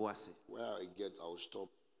where I get, I'll stop.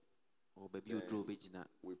 We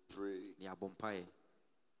pray. Then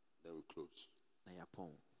we close.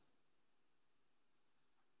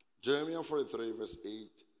 Jeremiah 43 verse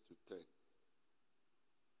 8 to 10.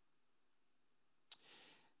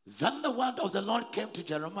 Then the word of the Lord came to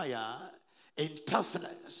Jeremiah in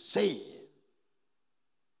toughness, saying,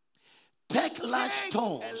 take large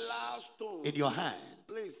stones in your hand.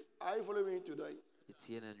 Please, are you following me today? It's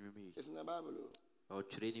in the Bible.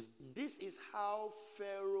 This is how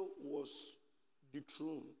Pharaoh was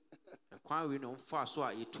dethroned.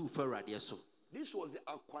 This was the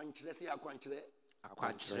Akwanchre. Say Akwanchre.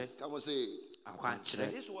 Come on, say it.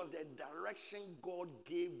 Akwanchre. This was the direction God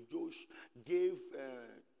gave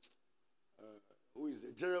who is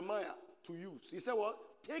it? Jeremiah to use. He said what?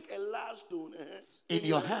 Take a large stone in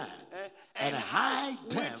your hand and hide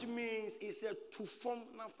them. Which means he said to form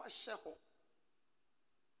nafasheho.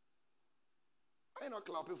 Are you not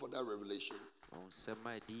clapping for that revelation? I'm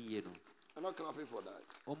not clapping for that.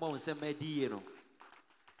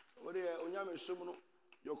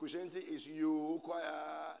 Your Christianity is you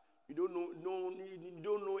don't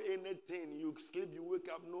know anything. You sleep, you wake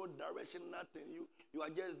up, no direction, nothing. You are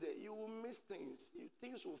just there. You will miss things.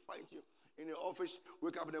 Things will fight you. in the office,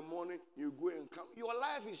 wake up in the morning, you go and come. Your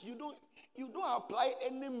life is, you don't apply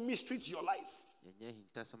any mystery to your life.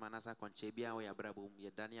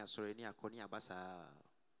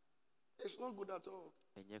 It's not good at all.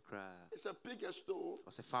 It's a pick a stone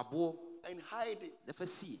and hide it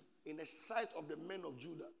in the sight of the men of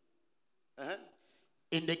Judah.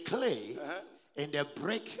 In the clay, in the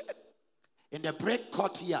brick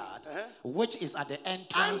courtyard, which is at the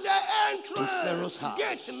entrance, to Pharaoh's house.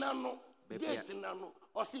 Get nano.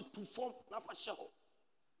 Or see to form nafashaw.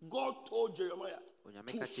 God told Jeremiah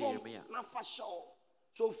to form nafashaw.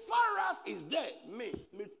 So far as is there, me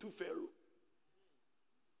to Pharaoh.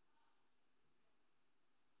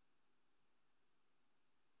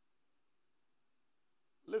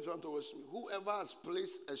 Lift your hand towards me. Whoever has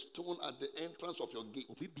placed a stone at the entrance of your gate.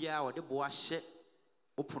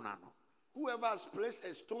 Whoever has placed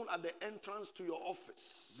a stone at the entrance to your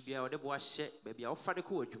office. I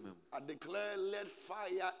declare, let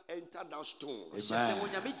fire enter that stone. Amen.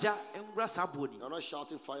 You're not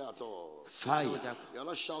shouting fire at all. Fire. You're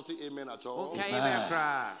not shouting amen at all.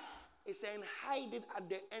 Amen. It's saying hide it at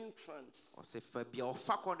the entrance.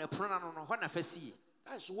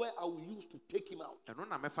 That's where I will use to take him out.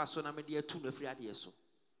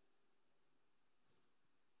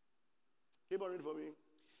 Keep on reading for me.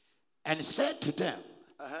 And said to them,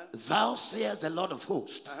 Thou sayest the Lord of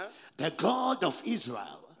hosts, the God of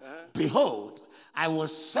Israel, behold, I will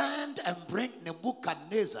send and bring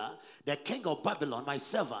Nebuchadnezzar, the king of Babylon, my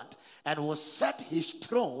servant, and will set his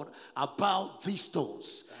throne about these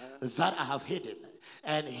stones that I have hidden,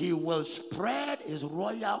 and he will spread his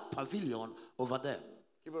royal pavilion over them.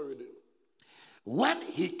 Keep on reading. When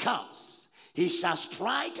he comes, he shall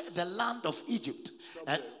strike the land of Egypt.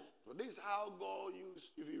 So this is how God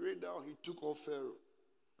used, if you read down, he took off Pharaoh.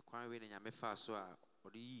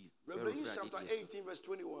 Revelation chapter 18, verse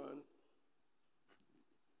 21.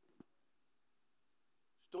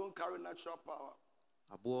 Stone carry natural power.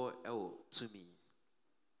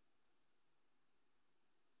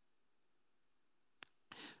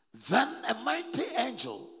 Then a mighty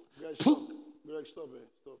angel took. Stop.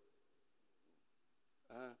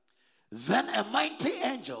 Then a mighty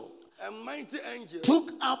angel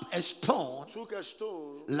took up a stone,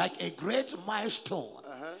 like a great milestone,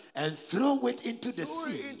 and threw it into the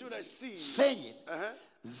sea, saying,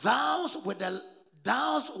 Thou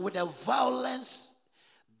with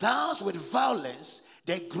violence,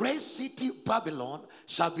 the great city Babylon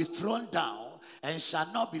shall be thrown down and shall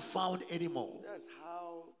not be found anymore. That's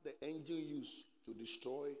how the angel used to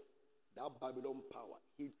destroy that Babylon power.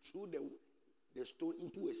 He threw the stone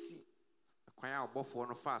into a sea. When I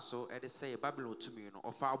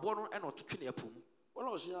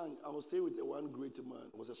was young, I was staying with one great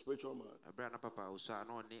man. He was a spiritual man. And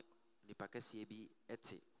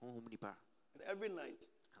every night,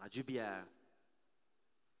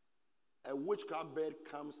 a witchcraft bird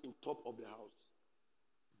comes in top of the house.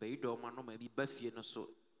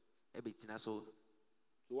 So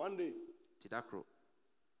one day,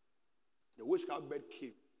 the witchcraft bird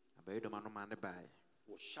came.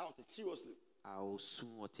 Was shouting seriously.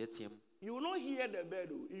 You will not hear the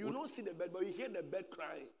bird. You will not see the bird, but you hear the bird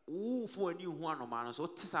crying. And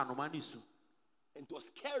it was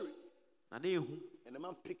scary. And the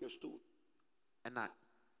man picked a stone. I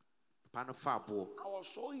was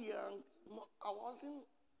so young. I wasn't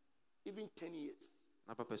even 10 years.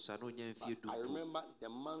 But I remember the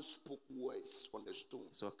man spoke words on the stone.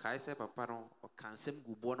 And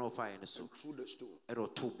threw the stone.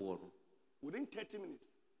 Within 30 minutes,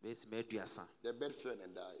 the bird fell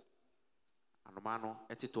and died.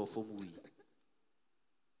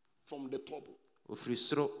 From the top.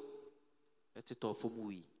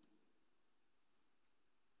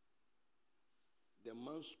 The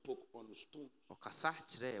man spoke on the stone.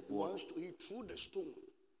 He threw the stone.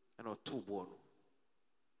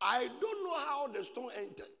 I don't know how the stone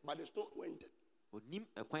entered, but the stone went.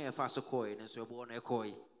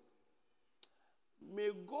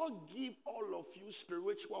 May God give all of you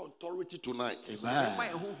spiritual authority tonight. Amen.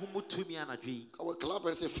 I will clap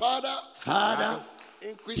and say, Father,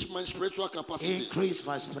 increase my spiritual capacity. Increase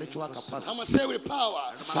my spiritual capacity. I'm going to say with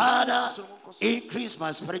power. Father, increase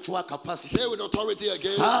my spiritual capacity. Say with authority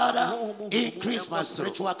again. Father, increase my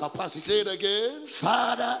spiritual capacity. Say it again.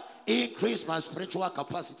 Father, increase my spiritual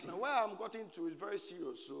capacity. Now, where I'm getting to is very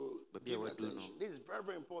serious, so give attention. This is very,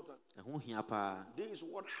 very important. This is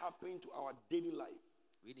what happened to our daily life.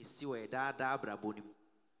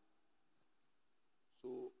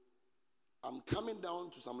 So, I'm coming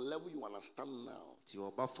down to some level you understand now.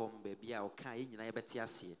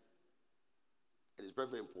 It is very,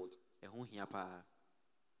 very important.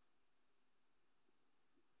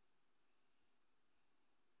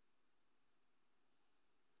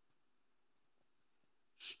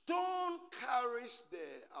 carries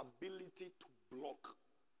the ability to block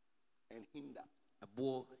and hinder.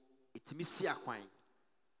 Ɛboɔ ɛtumi si akwan.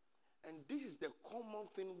 And this is the common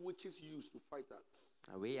thing which is used to fight us.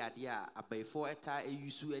 Na wei yɛ adeɛ a abayifoɔ ɛtaa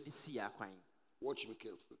ɛyi so ɛde si akwan. Watch me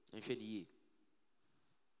carefully. Nhwɛ ne yie.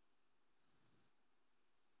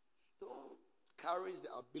 Stone carries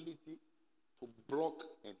the ability to block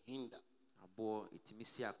and hinder. Aboɔ ɛtumi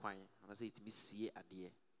si akwan anaasɛ ɛtumi sie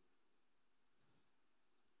adeɛ.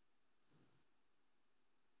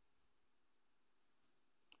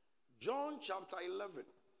 John chapter 11,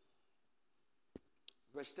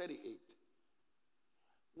 verse 38.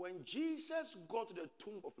 When Jesus got to the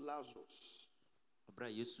tomb of Lazarus, Abra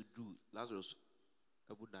Yesu duru Lazarus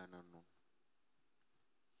abudan no.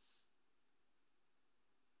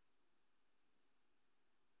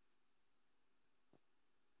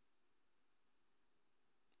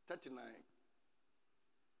 39.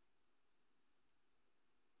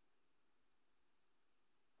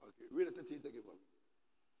 Okay, read the 38 again for me.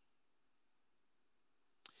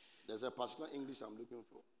 There's a particular English I'm looking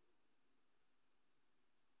for.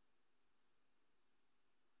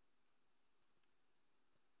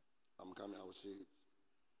 I'm coming, I will see it.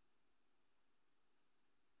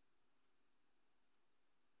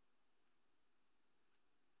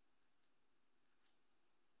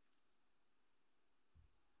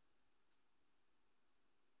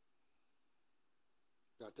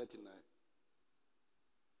 Yeah, 39.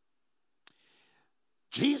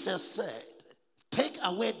 Jesus said, take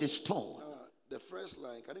away the stone. The first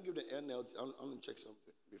line, can you give the NLT? I want to check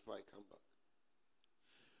something before I come back.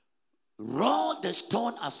 Roll the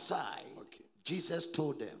stone aside. Okay. Jesus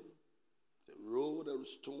told them. Roll the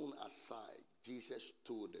stone aside. Jesus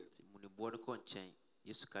told them.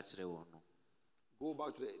 Go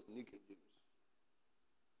back to the New King James.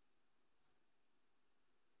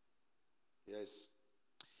 Yes.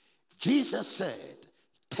 Jesus said,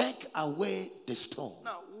 take away the stone.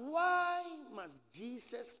 Now, why must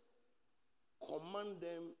Jesus command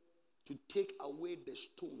them to take away the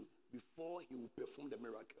stone before he will perform the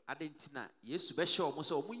miracle? Adentina Yesu be show mo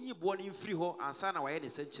so munyi bo no mfiri ho ansa na waye ne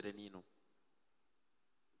senkyereni no.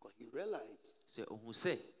 Because he realized say ohun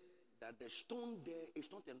say that the stone there is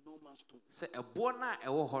not a normal stone. Say ebo na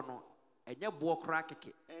ewo ho no enye bo kra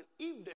keke. And if the